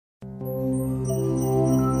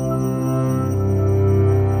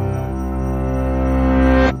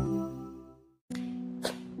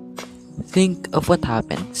Think of what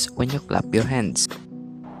happens when you clap your hands.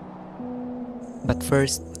 But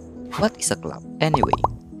first, what is a clap anyway?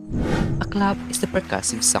 A clap is the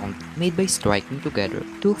percussive sound made by striking together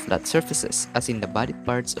two flat surfaces, as in the body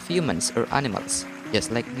parts of humans or animals,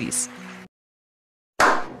 just like this.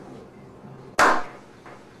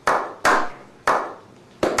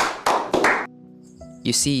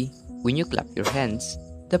 You see, when you clap your hands,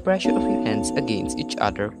 the pressure of your hands against each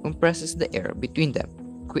other compresses the air between them,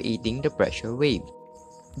 creating the pressure wave.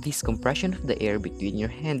 This compression of the air between your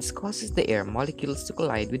hands causes the air molecules to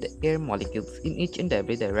collide with the air molecules in each and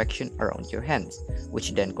every direction around your hands,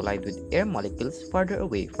 which then collide with air molecules farther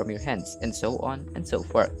away from your hands, and so on and so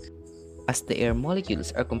forth. As the air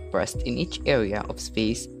molecules are compressed in each area of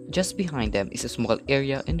space, just behind them is a small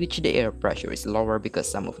area in which the air pressure is lower because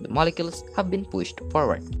some of the molecules have been pushed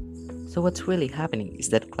forward. So what's really happening is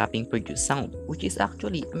that clapping produces sound, which is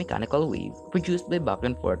actually a mechanical wave produced by back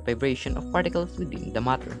and forth vibration of particles within the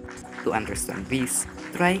matter. To understand this,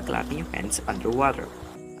 try clapping your hands underwater.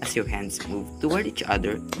 As your hands move toward each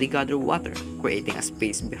other, they gather water, creating a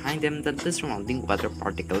space behind them that the surrounding water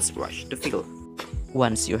particles rush to fill.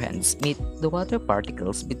 Once your hands meet, the water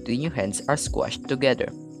particles between your hands are squashed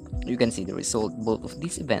together. You can see the result both of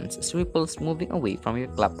these events as ripples moving away from your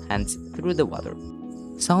clapped hands through the water.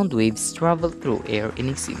 Sound waves travel through air in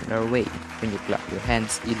a similar way. When you clap your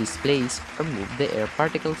hands, you displace or move the air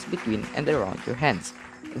particles between and around your hands.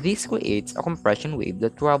 This creates a compression wave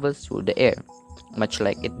that travels through the air, much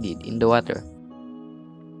like it did in the water.